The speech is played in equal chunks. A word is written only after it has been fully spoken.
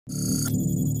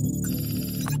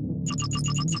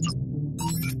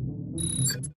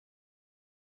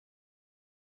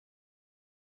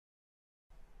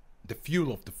The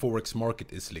fuel of the Forex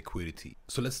market is liquidity.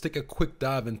 So let's take a quick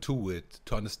dive into it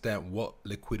to understand what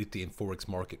liquidity in Forex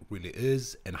market really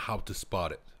is and how to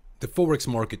spot it. The Forex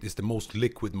market is the most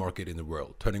liquid market in the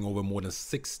world, turning over more than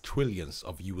 6 trillions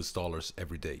of US dollars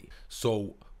every day.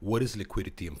 So what is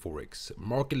liquidity in Forex?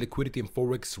 Market liquidity in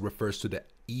Forex refers to the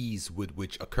ease with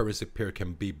which a currency pair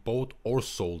can be bought or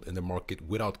sold in the market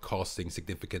without causing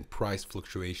significant price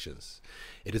fluctuations.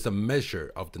 It is a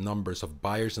measure of the numbers of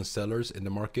buyers and sellers in the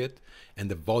market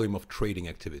and the volume of trading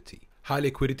activity. High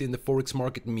liquidity in the Forex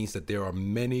market means that there are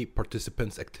many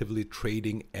participants actively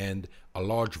trading and a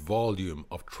large volume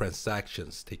of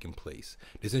transactions taking place.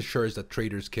 This ensures that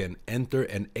traders can enter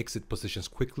and exit positions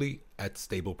quickly at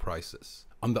stable prices.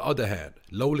 On the other hand,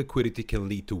 low liquidity can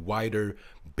lead to wider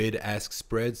bid-ask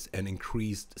spreads and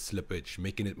increased slippage,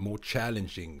 making it more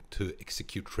challenging to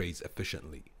execute trades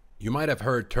efficiently. You might have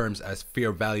heard terms as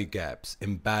fair value gaps,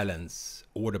 imbalance,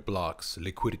 order blocks,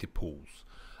 liquidity pools.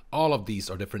 All of these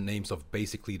are different names of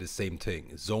basically the same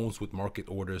thing, zones with market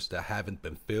orders that haven't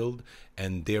been filled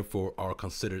and therefore are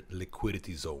considered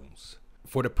liquidity zones.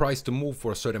 For the price to move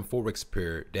for a certain Forex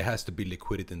pair, there has to be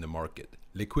liquidity in the market.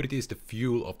 Liquidity is the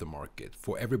fuel of the market.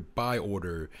 For every buy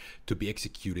order to be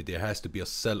executed, there has to be a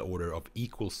sell order of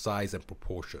equal size and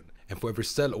proportion. And for every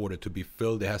sell order to be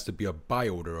filled, there has to be a buy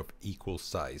order of equal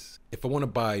size. If I want to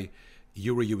buy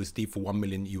Euro USD for $1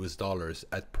 million US dollars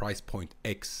at price point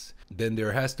X, then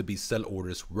there has to be sell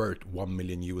orders worth $1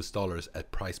 million US dollars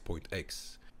at price point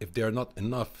X. If there are not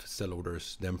enough sell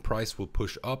orders, then price will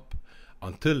push up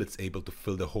until it's able to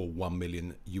fill the whole $1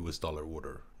 million US dollar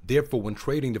order. Therefore, when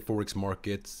trading the Forex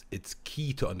markets, it's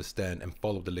key to understand and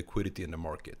follow the liquidity in the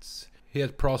markets. Here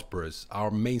at Prosperous,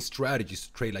 our main strategy is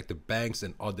to trade like the banks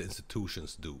and other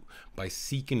institutions do, by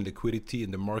seeking liquidity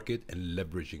in the market and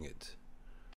leveraging it.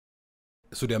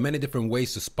 So there are many different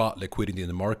ways to spot liquidity in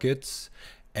the markets,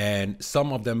 and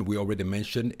some of them we already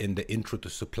mentioned in the intro to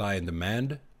supply and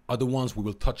demand. Other ones we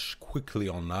will touch quickly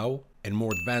on now, and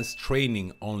more advanced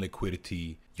training on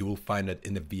liquidity you will find that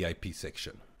in the VIP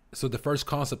section. So the first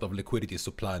concept of liquidity is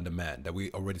supply and demand that we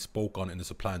already spoke on in the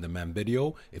supply and demand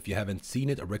video. If you haven't seen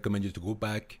it, I recommend you to go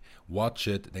back, watch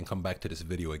it, then come back to this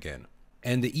video again.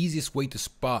 And the easiest way to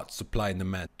spot supply and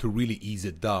demand, to really ease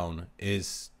it down,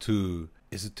 is to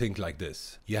think like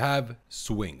this. You have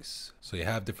swings. So you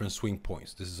have different swing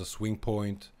points. This is a swing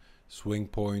point, swing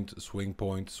point, swing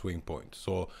point, swing point.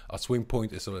 So a swing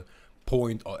point is a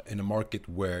point in the market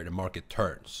where the market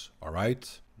turns. All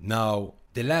right. Now,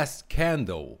 the last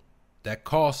candle that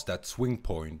caused that swing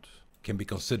point can be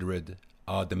considered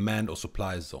a demand or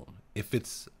supply zone. If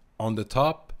it's on the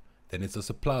top, then it's a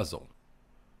supply zone.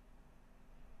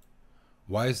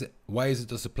 Why is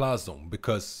it a supply zone?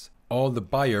 Because all the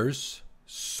buyers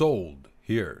sold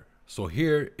here. So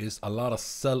here is a lot of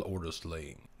sell orders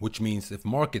laying, which means if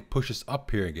market pushes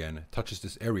up here again, touches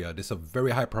this area, there's a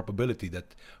very high probability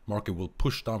that market will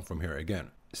push down from here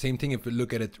again. Same thing if we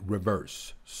look at it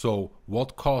reverse. So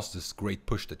what caused this great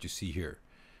push that you see here?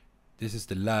 This is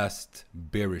the last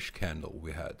bearish candle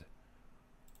we had.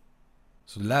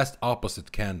 So the last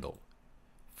opposite candle.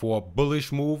 For a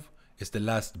bullish move is the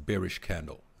last bearish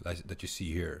candle that you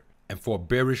see here. And for a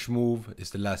bearish move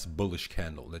is the last bullish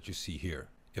candle that you see here.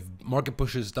 If market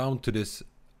pushes down to this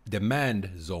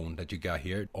demand zone that you got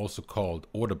here, also called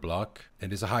order block, then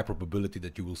there's a high probability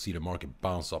that you will see the market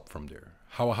bounce up from there.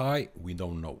 How high? We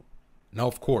don't know. Now,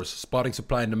 of course, spotting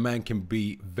supply and demand can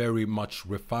be very much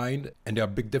refined, and there are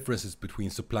big differences between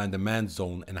supply and demand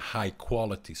zone and high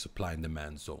quality supply and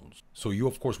demand zones. So you,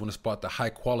 of course, want to spot the high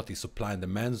quality supply and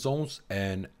demand zones,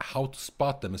 and how to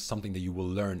spot them is something that you will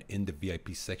learn in the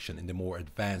VIP section in the more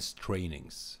advanced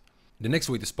trainings. The next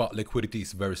way to spot liquidity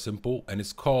is very simple, and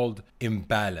it's called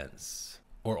imbalance,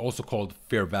 or also called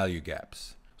fair value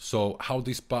gaps. So how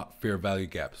do you spot fair value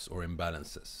gaps or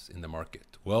imbalances in the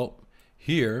market? Well,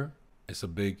 here is a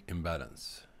big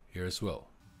imbalance here as well.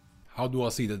 How do I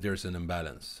see that there's an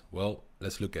imbalance? Well,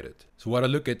 let's look at it. So what I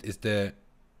look at is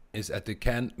at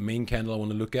the main candle I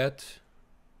want to look at,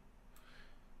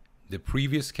 the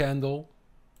previous candle,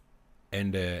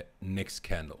 and the next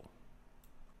candle.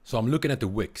 So I'm looking at the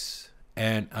wicks,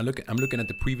 and I'm looking at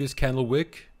the previous candle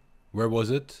wick. Where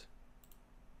was it?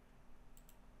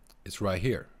 It's right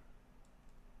here,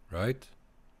 right?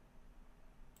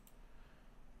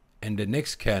 And the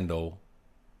next candle,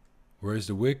 where is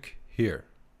the wick? Here.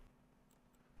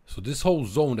 So this whole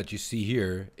zone that you see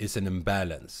here is an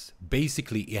imbalance.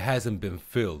 Basically, it hasn't been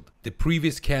filled. The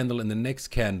previous candle and the next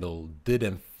candle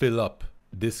didn't fill up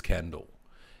this candle.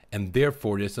 and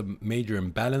therefore there's a major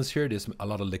imbalance here. There's a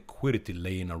lot of liquidity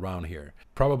laying around here,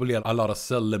 probably a lot of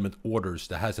sell limit orders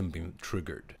that hasn't been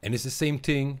triggered. And it's the same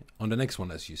thing on the next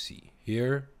one. As you see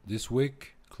here, this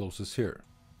wick closes here,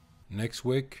 next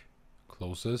wick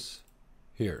closes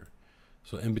here,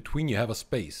 so in between you have a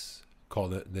space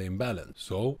called the imbalance.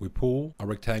 So we pull a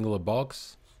rectangular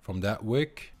box from that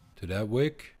wick to that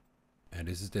wick, and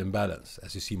this is the imbalance.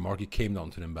 As you see, market came down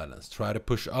to the imbalance, try to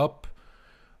push up,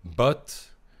 but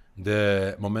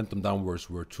the momentum downwards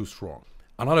were too strong.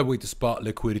 Another way to spot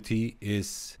liquidity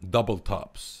is double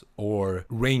tops or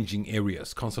ranging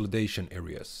areas, consolidation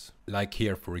areas, like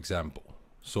here for example.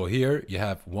 So here you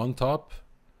have one top,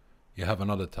 you have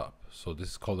another top, so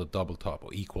this is called a double top or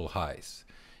equal highs.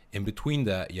 In between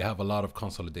that you have a lot of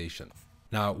consolidation.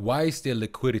 Now, why is there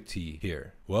liquidity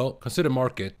here? Well, consider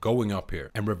market going up here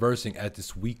and reversing at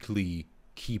this weekly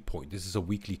key point. This is a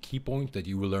weekly key point that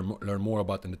you will learn more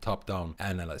about in the top-down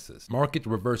analysis. Market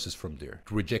reverses from there,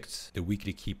 rejects the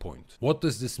weekly key point. What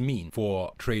does this mean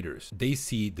for traders? They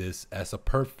see this as a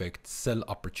perfect sell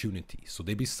opportunity. So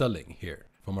they be selling here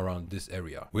from around this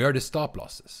area. Where are the stop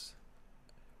losses?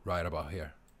 Right about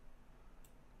here.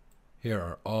 Here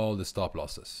are all the stop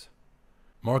losses.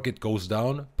 Market goes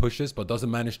down, pushes, but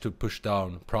doesn't manage to push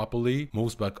down properly,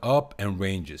 moves back up and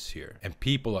ranges here. And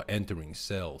people are entering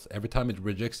sells. Every time it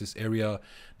rejects this area,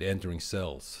 they're entering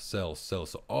sells, sells, sells.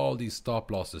 So all these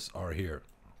stop losses are here.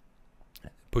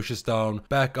 Pushes down,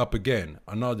 back up again,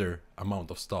 another amount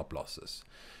of stop losses.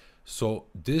 So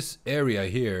this area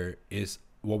here is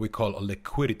what we call a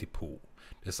liquidity pool.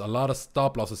 There's a lot of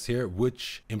stop losses here,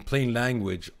 which in plain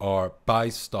language are buy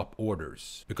stop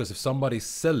orders. Because if somebody's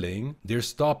selling, their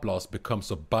stop loss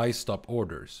becomes a buy stop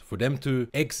orders. For them to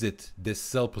exit this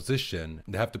sell position,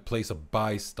 they have to place a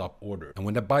buy stop order. And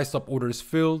when the buy stop order is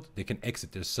filled, they can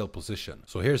exit their sell position.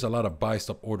 So here's a lot of buy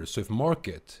stop orders. So if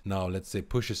market now, let's say,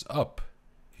 pushes up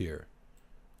here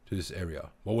to this area,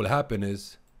 what will happen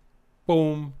is,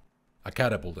 boom, a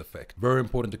catapult effect. Very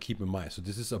important to keep in mind. So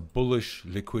this is a bullish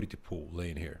liquidity pool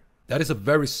laying here. That is a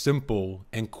very simple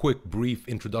and quick, brief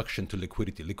introduction to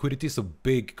liquidity. Liquidity is a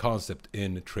big concept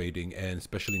in trading, and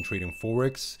especially in trading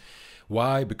Forex.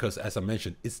 Why? Because as I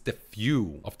mentioned, it's the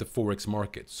fuel of the Forex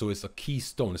market. So it's a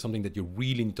keystone. It's something that you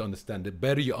really need to understand. The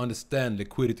better you understand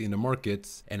liquidity in the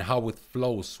markets and how it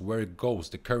flows, where it goes,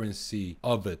 the currency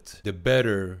of it, the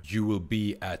better you will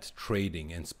be at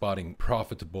trading and spotting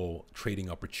profitable trading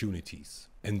opportunities.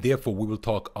 And therefore, we will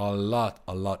talk a lot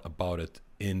about it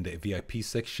in the VIP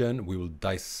section. We will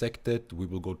dissect it. We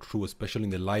will go through, especially in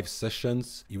the live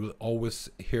sessions. You will always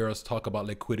hear us talk about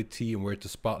liquidity and where to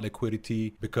spot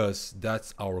liquidity, because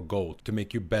that's our goal, to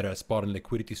make you better at spotting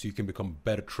liquidity so you can become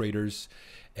better traders.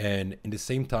 And in the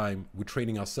same time, we're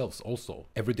training ourselves also.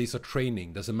 Every day's a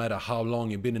training. Doesn't matter how long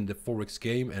you've been in the Forex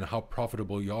game and how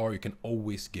profitable you are, you can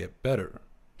always get better.